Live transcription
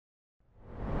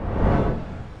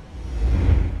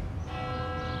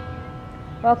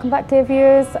Welcome back, dear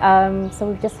viewers. So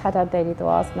we've just had our daily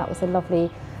du'as, and that was a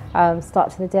lovely start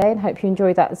to the day, and hope you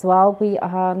enjoyed that as well. We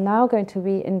are now going to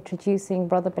be introducing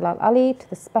Brother Billal Ali to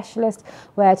the specialist,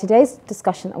 where today's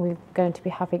discussion that we're going to be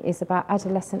having is about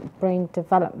adolescent brain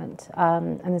development.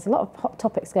 And there's a lot of hot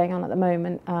topics going on at the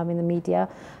moment in the media.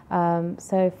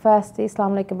 So firstly,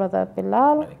 Assalamu alaikum, Brother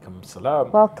Billal. Alaikum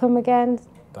salam. Welcome again.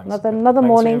 Thanks, another thanks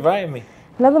morning. for inviting me.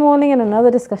 Another morning and another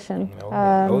discussion.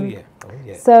 Oh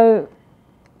yeah. So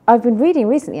I've been reading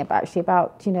recently about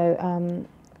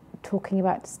talking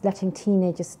about letting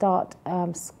teenagers start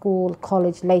school,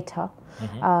 college later,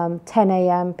 10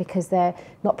 a.m. because they're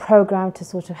not programmed to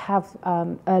sort of have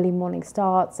early morning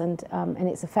starts, and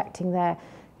it's affecting their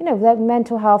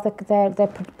mental health, their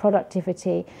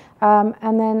productivity,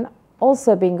 and then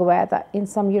also being aware that in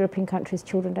some European countries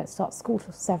children don't start school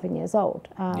till 7 years old,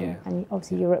 and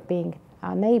obviously Europe being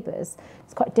our neighbours,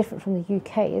 it's quite different from the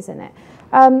UK, isn't it?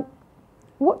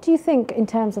 What do you think in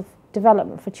terms of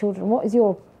development for children? What is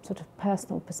your sort of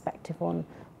personal perspective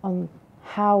on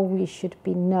how we should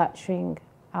be nurturing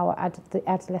the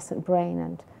adolescent brain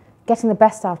and getting the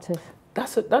best out of?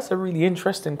 That's a really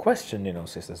interesting question,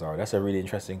 Sister Zahra. That's a really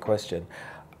interesting question.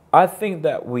 I think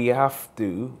that we have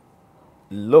to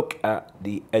look at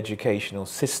the educational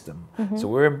system. So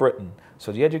we're in Britain.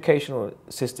 So the educational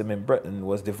system in Britain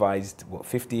was devised,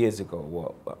 50 years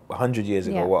ago, 100 years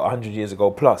ago, 100 years ago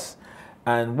plus.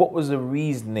 And what was the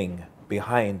reasoning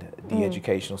behind the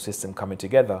educational system coming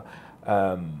together?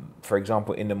 For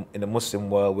example, in the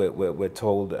Muslim world, we're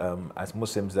told as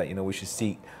Muslims that we should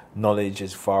seek knowledge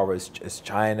as far as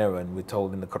China, and we're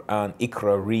told in the Quran,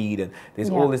 Iqra, read, and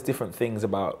there's all these different things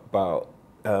about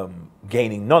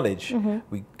gaining knowledge.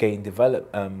 We gain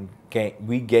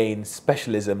we gain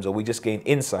specialisms, or we just gain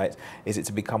insights. Is it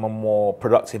to become a more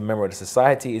productive member of the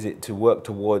society? Is it to work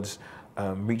towards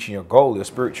reaching your goal, your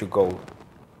spiritual goal,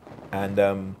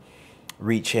 and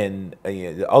reaching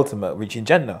the ultimate, reaching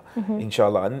Jannah,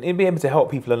 inshallah, and be able to help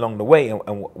people along the way,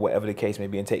 and whatever the case may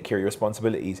be, and take care of your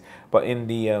responsibilities. But in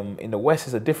the West,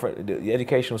 is a different. The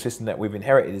educational system that we've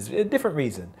inherited is a different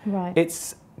reason. Right.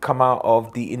 It's come out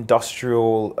of the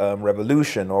industrial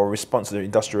revolution, or response to the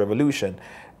industrial revolution,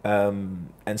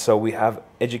 and so we have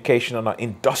education on an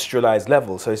industrialized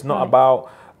level. So it's not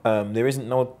about there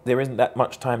isn't that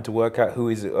much time to work out who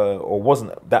is or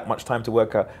wasn't that much time to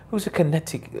work out who's a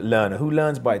kinetic learner, who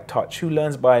learns by touch, who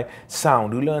learns by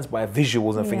sound, who learns by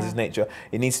visuals and things of nature.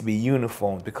 It needs to be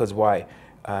uniform, because why?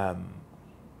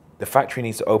 The factory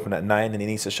needs to open at 9 and it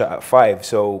needs to shut at 5.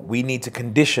 So we need to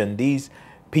condition these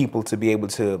people to be able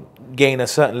to gain a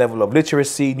certain level of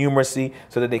literacy, numeracy,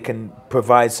 so that they can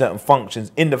provide certain functions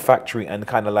in the factory, and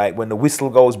kind of like when the whistle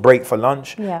goes, break for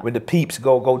lunch, when the peeps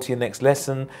go to your next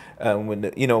lesson, when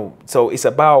the, so it's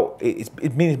about, it's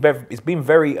been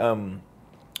very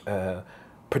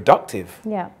productive.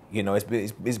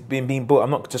 It's been being built.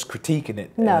 I'm not just critiquing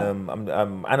it.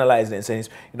 I'm analyzing it and saying it's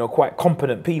quite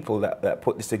competent people that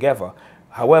put this together.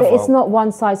 However, but it's not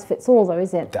one size fits all, though,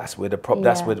 is it? That's where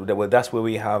that's where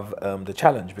we have the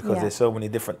challenge, because there's so many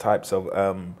different types of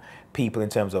people in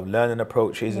terms of learning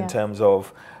approaches, in terms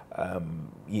of,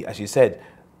 as you said,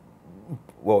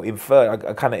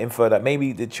 I kind of infer that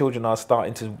maybe the children are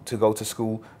starting to go to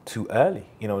school too early.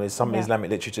 There's some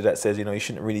Islamic literature that says you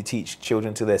shouldn't really teach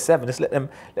children till they're 7. Just let them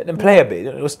play a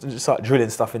bit. Just start drilling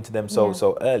stuff into them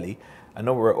so early. I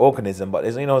know we're an organism, but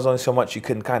there's only so much you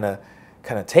can kind of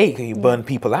take, and you burn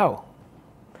people out.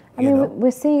 I mean,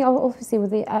 we're seeing obviously with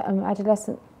the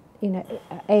adolescent,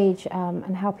 age,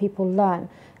 and how people learn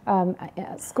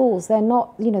at schools. They're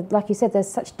not, like you said, there's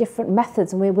such different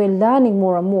methods, and we're learning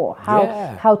more and more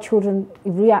how children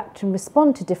react and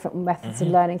respond to different methods of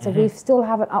learning. So we still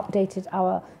haven't updated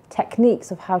our techniques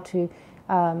of how to,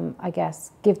 I guess,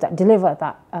 deliver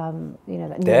that,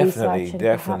 that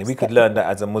Definitely. We could learn that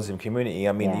as a Muslim community.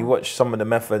 I mean, you watch some of the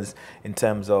methods in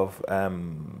terms of,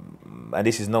 and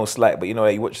this is no slight, but you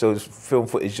watch those film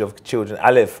footage of children,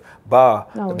 Aleph, Ba,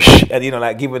 and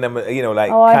like giving them, I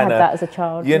had that as a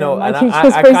child. And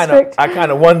I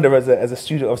kind of wonder as a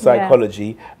student of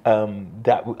psychology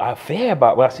that I fear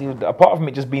about. Well, I see, apart from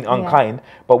it just being unkind,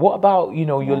 but what about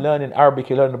you're learning Arabic,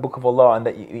 you're learning the Book of Allah, and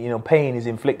that pain is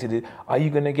inflicted. Are you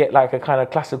going to get like a kind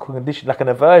of classical condition, like an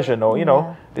aversion, or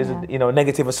there's a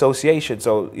negative association?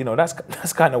 So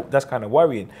that's kind of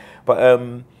worrying.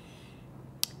 But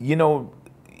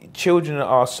children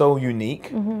are so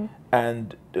unique,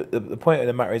 and the point of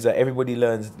the matter is that everybody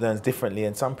learns differently,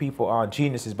 and some people are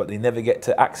geniuses, but they never get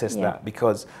to access that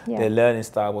because their learning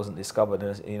style wasn't discovered.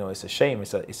 And it's a shame.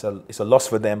 It's a loss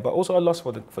for them, but also a loss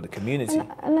for the community.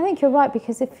 And I think you're right,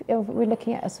 because if we're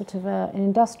looking at a sort of an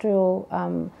industrial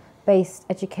based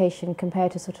education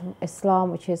compared to sort of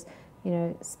Islam, which is, you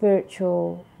know,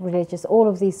 spiritual, religious, all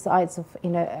of these sides of, you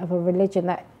know, of a religion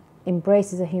that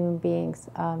embraces a human beings,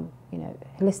 you know,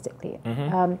 holistically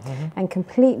and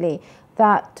completely,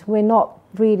 that we're not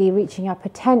really reaching our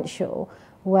potential,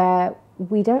 where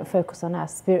we don't focus on our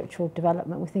spiritual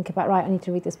development. We think about, right, I need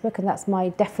to read this book, and that's my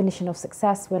definition of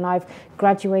success when I've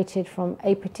graduated from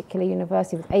a particular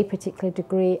university with a particular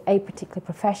degree, a particular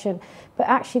profession. But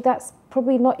actually that's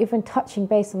probably not even touching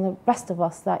base on the rest of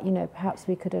us, that, you know, perhaps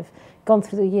we could have gone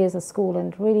through the years of school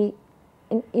and really,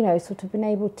 you know, sort of been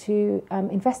able to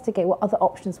investigate what other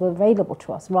options were available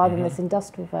to us rather than this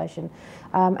industrial version.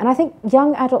 And I think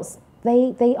young adults,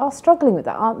 they are struggling with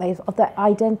that, aren't they, of their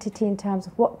identity in terms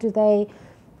of what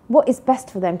is best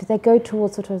for them. Do they go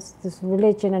towards sort of this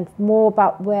religion and more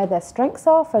about where their strengths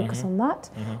are, focus on that,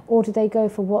 or do they go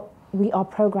for what we are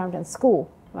programmed in school,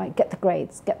 right? Get the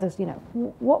grades, get those, you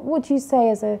know. What would you say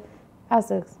as a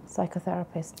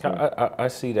psychotherapist? I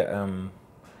see that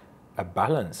a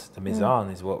balance, the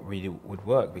mizan, is what really would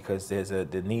work, because there's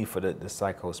the need for the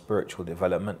psycho-spiritual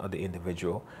development of the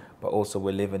individual, but also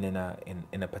we're living in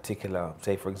a particular,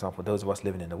 say for example, those of us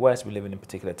living in the West, we're living in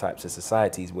particular types of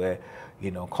societies where, you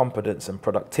know, competence and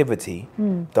productivity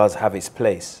does have its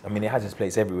place. I mean, it has its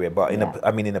place everywhere, but in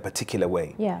a particular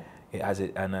way. Yeah, it has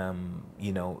it, and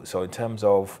you know, so in terms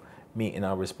of meeting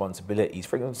our responsibilities,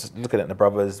 for example, looking at the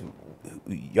brothers,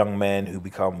 young men who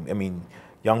become, I mean,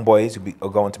 young boys who are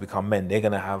going to become men, they're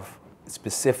going to have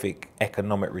specific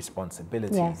economic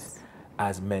responsibilities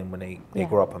as men when they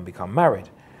grow up and become married.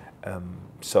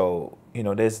 So, you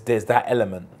know, there's that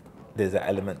element. There's that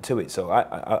element to it. So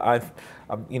I've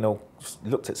you know,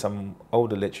 looked at some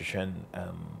older literature and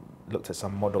looked at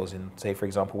some models in, say, for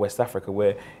example, West Africa,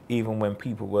 where even when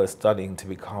people were studying to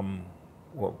become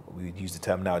what we would use the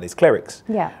term nowadays, clerics,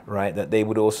 right, that they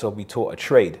would also be taught a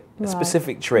trade, a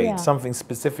specific trade, something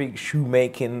specific,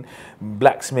 shoemaking,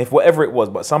 blacksmith, whatever it was,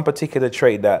 but some particular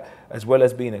trade that, as well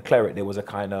as being a cleric, there was a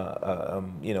kind of,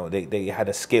 you know, they had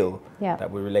a skill that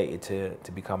were related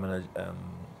to becoming a,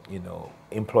 you know,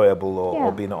 employable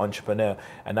or being an entrepreneur.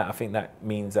 And that, I think that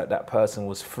means that that person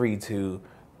was free to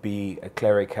be a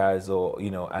cleric as, or, you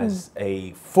know, as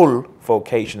a full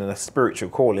vocation and a spiritual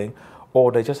calling, or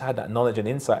they just had that knowledge and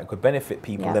insight that could benefit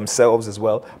people themselves as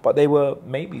well, but they were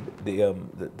maybe the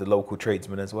local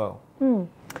tradesmen as well.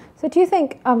 So do you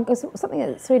think, because something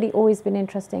that's really always been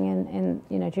interesting in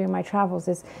you know, during my travels,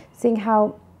 is seeing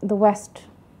how the West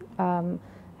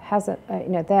has you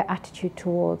know, their attitude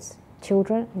towards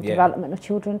children and development of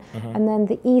children, and then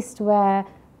the East, where,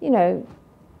 you know,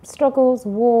 struggles,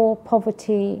 war,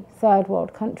 poverty, third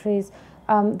world countries,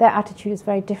 their attitude is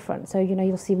very different. So, you know,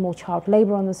 you'll see more child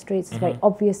labour on the streets, it's very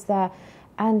obvious there.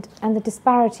 And the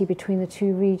disparity between the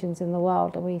two regions in the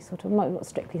world, and we sort of, not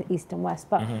strictly East and West,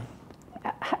 but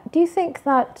do you think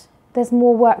that there's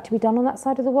more work to be done on that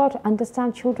side of the world to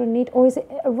understand children need, or is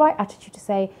it a right attitude to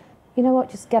say, you know what,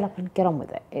 just get up and get on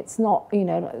with it? It's not, you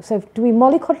know, so do we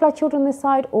mollycoddle our children this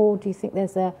side, or do you think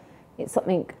it's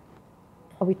something,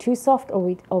 are we too soft,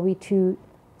 or are we too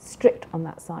strict on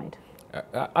that side?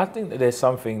 I think that there's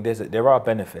something, there are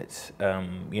benefits.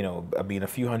 You know, I mean, a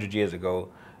few hundred years ago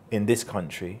in this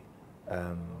country,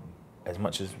 as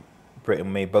much as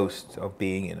Britain may boast of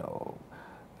being, you know,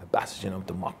 a bastion of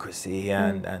democracy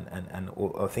and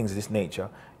or things of this nature,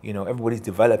 you know, everybody's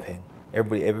developing.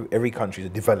 Every country is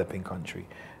a developing country.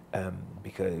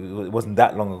 Because it wasn't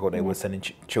that long ago they were sending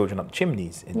children up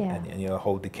chimneys and you know, a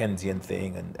whole Dickensian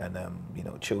thing, and you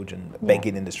know, children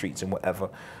begging in the streets and whatever.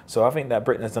 So I think that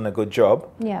Britain has done a good job,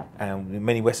 and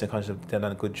many Western countries have done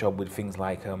a good job with things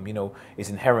like, you know, it's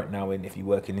inherent now in, if you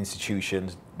work in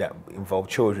institutions that involve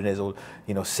children, there's all,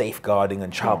 you know, safeguarding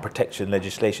and child protection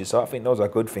legislation. So I think those are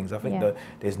good things. I think that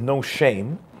there's no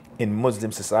shame in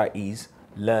Muslim societies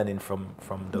learning from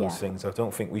those things. I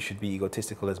don't think we should be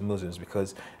egotistical as Muslims,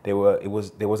 because there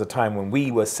was a time when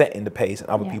we were setting the pace and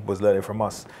other people was learning from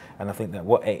us. And I think that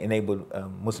what enabled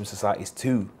Muslim societies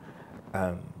to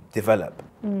develop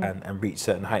and reach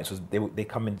certain heights was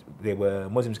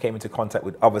Muslims came into contact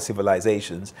with other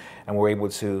civilizations and were able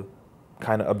to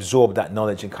kind of absorb that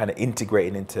knowledge and kind of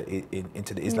integrate it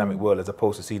into the Islamic world, as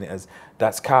opposed to seeing it as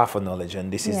that's Kafir knowledge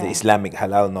and this is the Islamic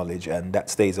halal knowledge and that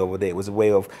stays over there. It was a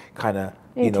way of kind of,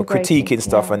 you know, critiquing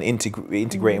stuff and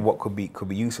integrating what could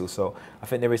be useful. So I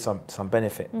think there is some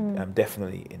benefit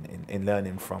definitely in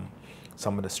learning from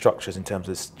some of the structures in terms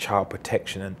of child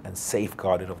protection and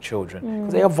safeguarding of children,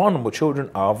 because they are vulnerable.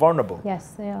 Children are vulnerable.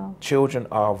 Yes, they are. Children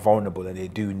are vulnerable, and they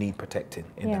do need protecting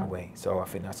in that way. So I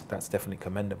think that's definitely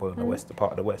commendable in the West, the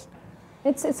part of the West.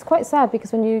 It's quite sad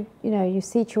because when you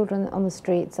see children on the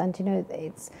streets, and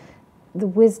it's the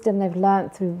wisdom they've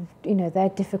learnt through their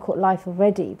difficult life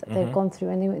already that they've gone through,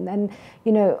 and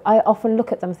I often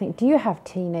look at them and think, do you have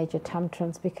teenager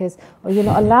tantrums or you're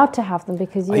not allowed to have them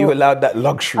because are you allowed that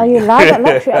luxury? Are you allowed that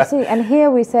luxury? Absolutely. And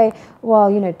here we say, well,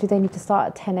 do they need to start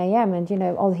at 10 a.m. and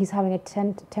oh, he's having a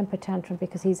temper tantrum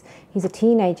because he's a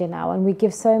teenager now, and we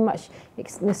give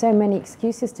there's so many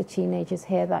excuses to teenagers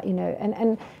here that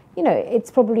and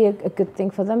it's probably a good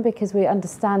thing for them because we're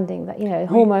understanding that,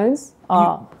 hormones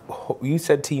are... You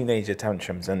said teenager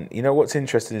tantrums, and what's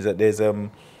interesting is that there's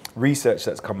research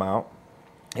that's come out.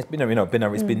 It's been,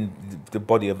 it's been the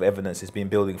body of evidence has been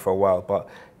building for a while, but,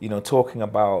 talking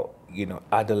about,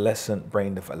 adolescent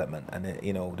brain development, and,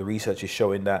 the research is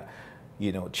showing that,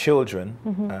 children,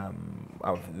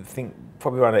 I think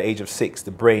probably around the age of 6,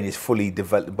 the brain is fully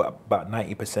developed, but about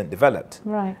 90% developed,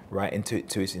 right, into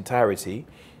its entirety.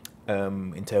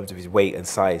 In terms of his weight and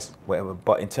size, whatever.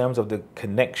 But in terms of the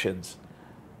connections,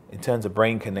 in terms of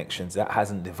brain connections, that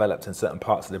hasn't developed, and certain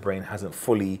parts of the brain hasn't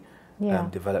fully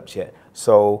developed yet.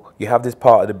 So you have this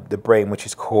part of the brain which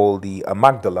is called the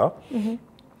amygdala,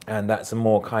 and that's a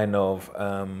more kind of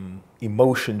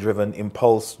emotion-driven,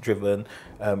 impulse-driven,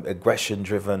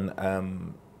 aggression-driven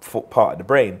part of the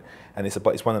brain, and it's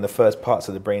one of the first parts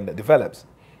of the brain that develops.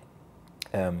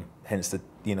 Hence the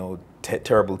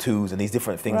terrible twos and these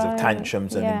different things of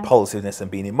tantrums and impulsiveness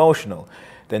and being emotional.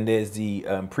 Then there's the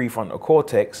prefrontal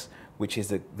cortex, which is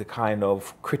the kind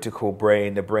of critical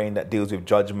brain, the brain that deals with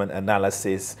judgment,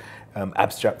 analysis,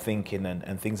 abstract thinking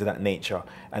and things of that nature.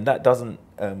 And that doesn't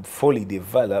fully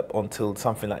develop until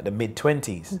something like the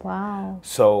mid-20s. Wow.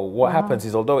 So what happens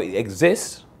is, although it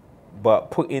exists, but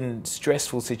put in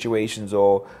stressful situations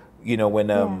or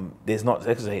when there's not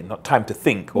time to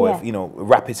think, or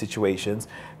rapid situations,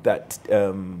 that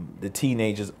the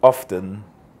teenagers often,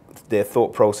 their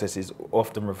thought processes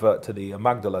often revert to the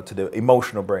amygdala, to the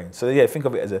emotional brain. So think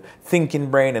of it as a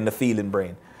thinking brain and a feeling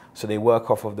brain. So they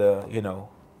work off of the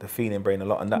the feeling brain a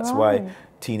lot, and that's why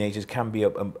teenagers can be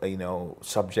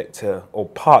subject to, or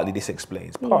partly this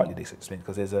explains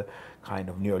because there's a kind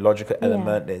of neurological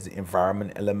element, there's an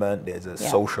environment element, there's a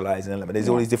socializing element, there's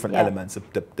all these different elements of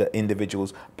the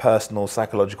individual's personal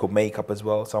psychological makeup as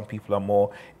well. Some people are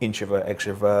more introvert,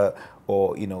 extrovert,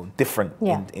 or different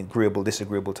agreeable,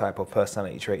 disagreeable type of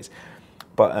personality traits.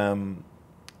 But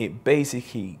it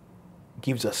basically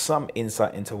gives us some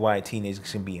insight into why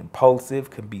teenagers can be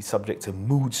impulsive, can be subject to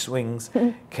mood swings,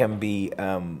 can be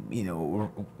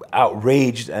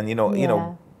outraged,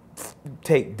 and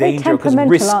take danger because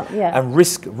risk and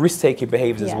risk-taking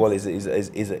behaviors as well is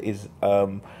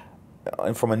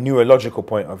and from a neurological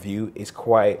point of view is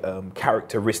quite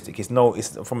characteristic. It's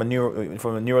from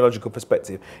a neurological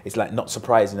perspective, it's like not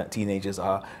surprising that teenagers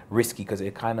are risky because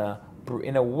they're kind of,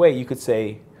 in a way, you could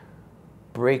say,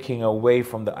 breaking away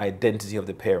from the identity of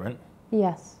the parent,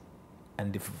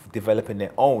 and developing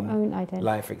their own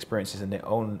life experiences and their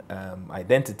own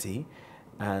identity.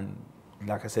 And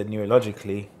like I said,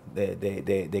 neurologically,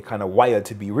 they're kind of wired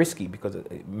to be risky because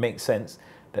it makes sense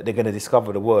that they're going to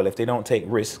discover the world if they don't take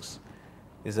risks.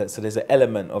 So there's an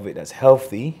element of it that's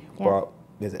healthy, but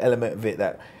there's an element of it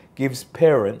that gives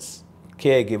parents,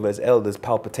 caregivers, elders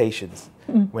palpitations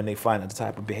when they find out the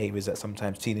type of behaviors that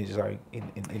sometimes teenagers are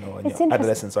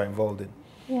adolescents are involved in.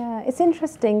 Yeah, it's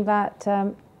interesting that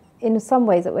in some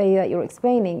ways, the way that you're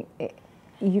explaining it,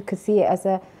 you could see it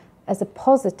as a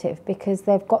positive because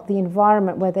they've got the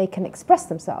environment where they can express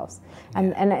themselves,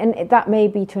 and that may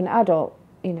be to an adult,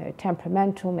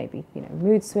 temperamental, maybe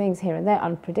mood swings here and there,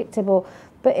 unpredictable,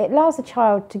 but it allows a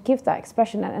child to give that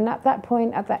expression, and at that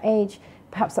point, at that age,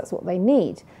 perhaps that's what they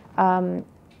need.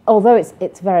 Although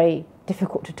it's very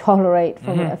difficult to tolerate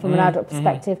from an adult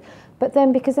perspective, but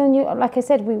then because then like I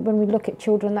said, when we look at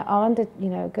children that are under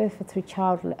go through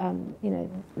child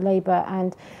labour,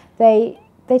 and they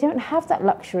don't have that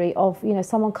luxury of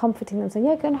someone comforting them saying,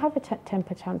 go and have a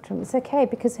temper tantrum, it's okay,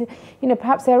 because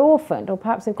perhaps they're orphaned, or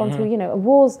perhaps they've gone through a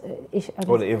wars issue,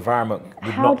 or the environment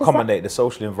would not accommodate, the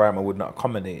social environment would not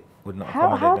accommodate.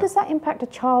 How does that impact a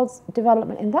child's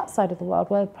development in that side of the world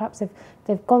where perhaps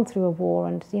they've gone through a war,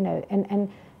 and and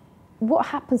what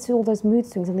happens to all those mood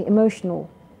swings and the emotional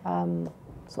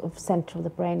sort of centre of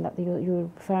the brain that you're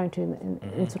referring to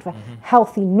in sort of a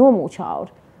healthy, normal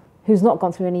child who's not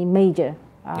gone through any major...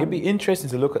 It'd be interesting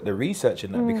to look at the research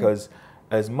in that, because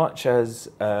as much as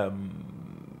there's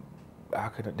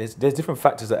different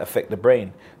factors that affect the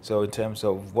brain. So in terms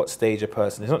of what stage a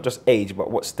person, it's not just age, but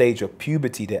what stage of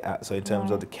puberty they're at. So in terms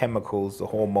of the chemicals, the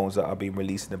hormones that are being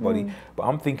released in the body. But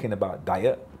I'm thinking about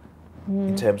diet.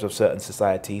 in terms of certain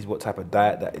societies, what type of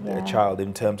diet that a child,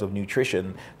 in terms of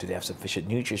nutrition, do they have sufficient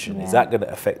nutrition? Is that going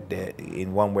to affect their,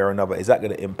 in one way or another? Is that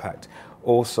going to impact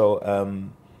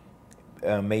also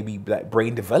maybe like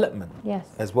brain development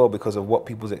as well, because of what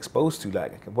people's exposed to?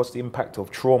 Like, what's the impact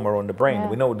of trauma on the brain?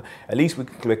 We know, at least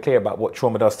we're clear about what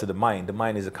trauma does to the mind. The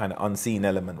mind is a kind of unseen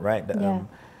element, right? That,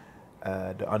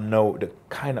 the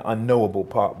kind of unknowable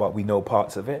part, but we know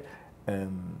parts of it.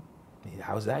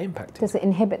 How's that impacted? Does it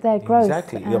inhibit their growth?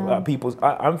 Exactly.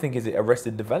 I'm thinking, is it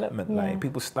arrested development? Like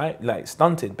people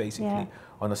stunted basically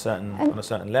on a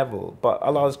certain level. But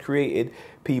Allah has created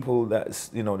people that's,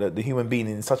 the human being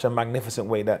in such a magnificent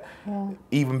way that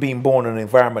even being born in an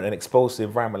environment, an exposed to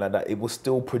environment like that, it will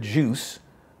still produce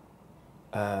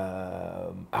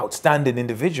outstanding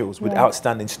individuals with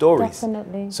outstanding stories.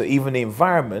 Definitely. So even the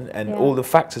environment and all the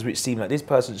factors which seem like this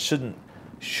person shouldn't,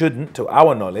 to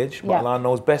our knowledge, but Allah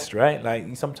knows best, right?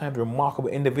 Like, sometimes remarkable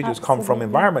individuals come from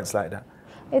environments like that.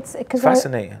 It's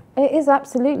fascinating. It is,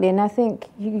 absolutely, and I think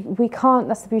we can't.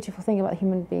 That's the beautiful thing about the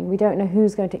human being. We don't know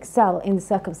who's going to excel in the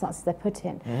circumstances they're put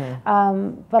in.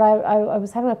 But I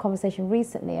was having a conversation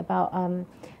recently about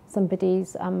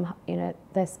somebody's,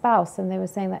 their spouse, and they were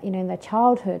saying that in their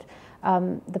childhood,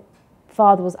 the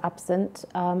father was absent,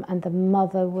 and the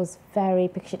mother was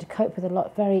because she had to cope with a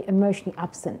lot, very emotionally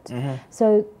absent.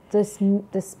 So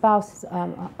the spouse,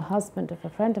 a husband of a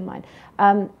friend of mine,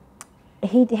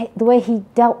 the way he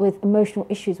dealt with emotional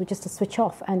issues was just to switch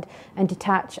off and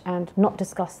detach and not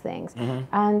discuss things.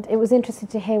 And it was interesting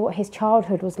to hear what his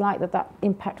childhood was like, that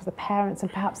impact of the parents,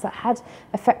 and perhaps that had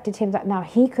affected him, that now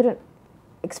he couldn't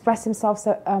express himself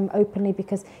so openly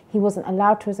because he wasn't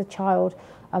allowed to as a child.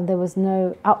 There was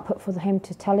no output for him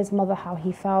to tell his mother how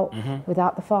he felt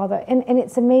without the father. And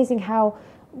it's amazing how,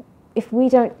 if we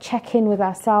don't check in with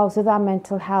ourselves, with our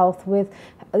mental health, with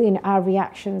our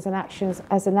reactions and actions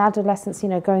as an adolescence,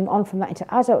 going on from that into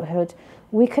adulthood,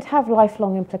 we could have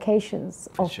lifelong implications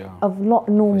of not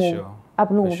normal,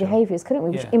 abnormal behaviours, couldn't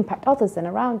we? Which impact others then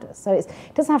around us. So it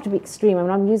doesn't have to be extreme. I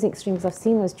mean, I'm using extremes. I've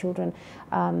seen those children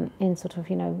in sort of,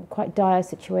 quite dire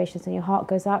situations, and your heart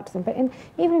goes out to them. But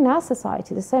even in our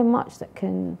society, there's so much that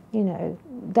can,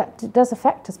 that does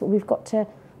affect us. But we've got to.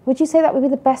 Would you say that would be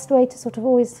the best way to sort of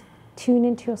always tune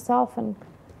into yourself? And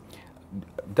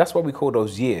that's what we call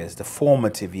those years, the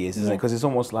formative years, isn't it? Because it's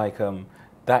almost like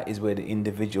that is where the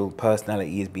individual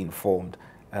personality is being formed.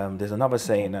 There's another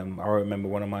saying, I remember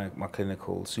one of my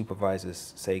clinical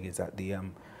supervisors saying, is that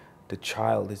the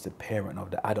child is the parent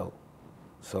of the adult.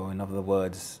 So in other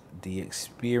words, the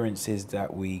experiences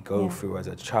that we go through as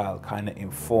a child kind of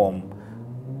inform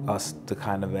us, the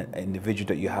kind of an individual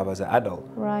that you have as an adult.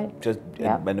 Right.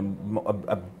 And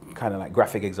a kind of like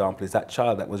graphic example is that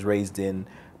child that was raised in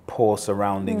poor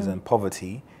surroundings and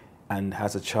poverty, and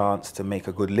has a chance to make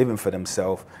a good living for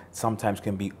themselves, sometimes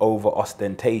can be over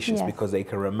ostentatious because they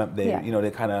can remember,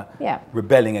 they're kind of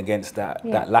rebelling against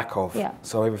that lack of.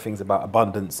 So everything's about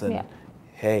abundance and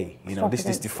hey,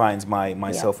 this defines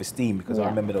my self-esteem, because I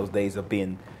remember those days of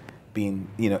being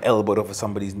elbowed over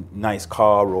somebody's nice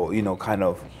car, or kind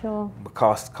of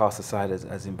cast aside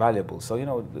as invaluable. So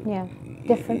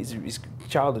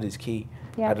childhood is key.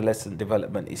 Adolescent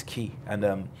development is key,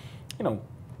 and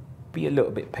be a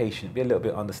little bit patient, be a little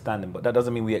bit understanding, but that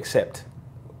doesn't mean we accept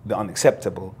the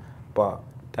unacceptable, but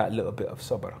that little bit of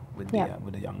sabr with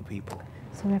the young people.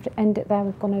 So we have to end it there.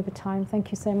 We've gone over time.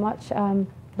 Thank you so much.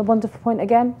 The wonderful point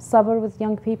again, sabr with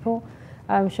young people,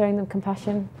 showing them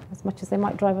compassion as much as they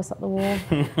might drive us up the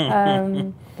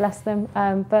wall. Bless them.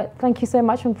 But thank you so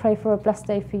much, and pray for a blessed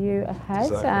day for you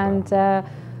ahead. And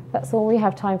that's all we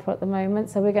have time for at the moment.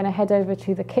 So we're going to head over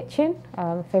to the kitchen,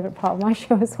 favourite part of my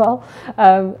show as well,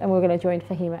 and we're going to join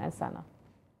Fahima and Sana.